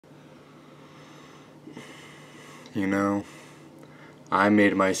You know, I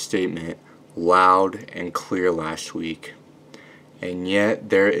made my statement loud and clear last week, and yet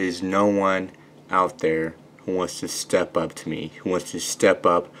there is no one out there who wants to step up to me, who wants to step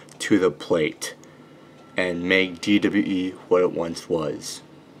up to the plate and make DWE what it once was.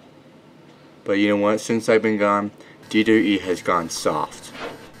 But you know what, since I've been gone, DWE has gone soft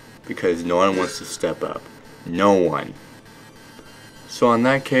because no one wants to step up. No one. So in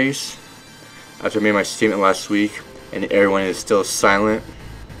that case, after I made my statement last week and everyone is still silent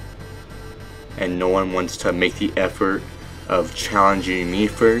and no one wants to make the effort of challenging me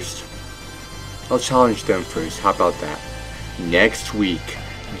first, I'll challenge them first. How about that? Next week,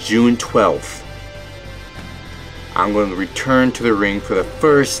 June 12th, I'm going to return to the ring for the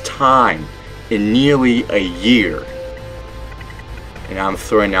first time in nearly a year. And I'm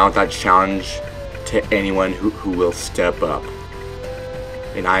throwing out that challenge to anyone who will step up.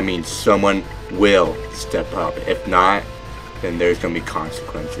 And I mean someone will step up. If not, then there's going to be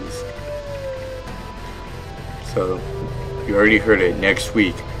consequences. So, you already heard it. Next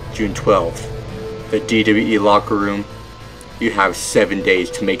week, June 12th, the DWE locker room. You have 7 days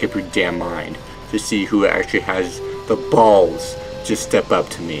to make up your damn mind to see who actually has the balls to step up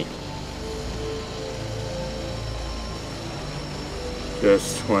to me.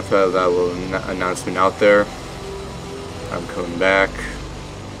 Just want to throw that little announcement out there. I'm coming back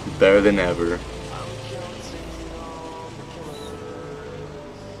better than ever.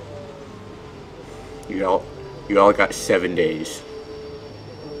 You all got 7 days.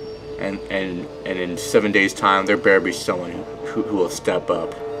 And in 7 days time there better be someone who will step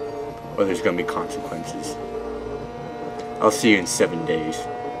up, or there's gonna be consequences. I'll see you in 7 days.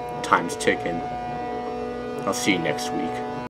 Time's ticking. I'll see you next week.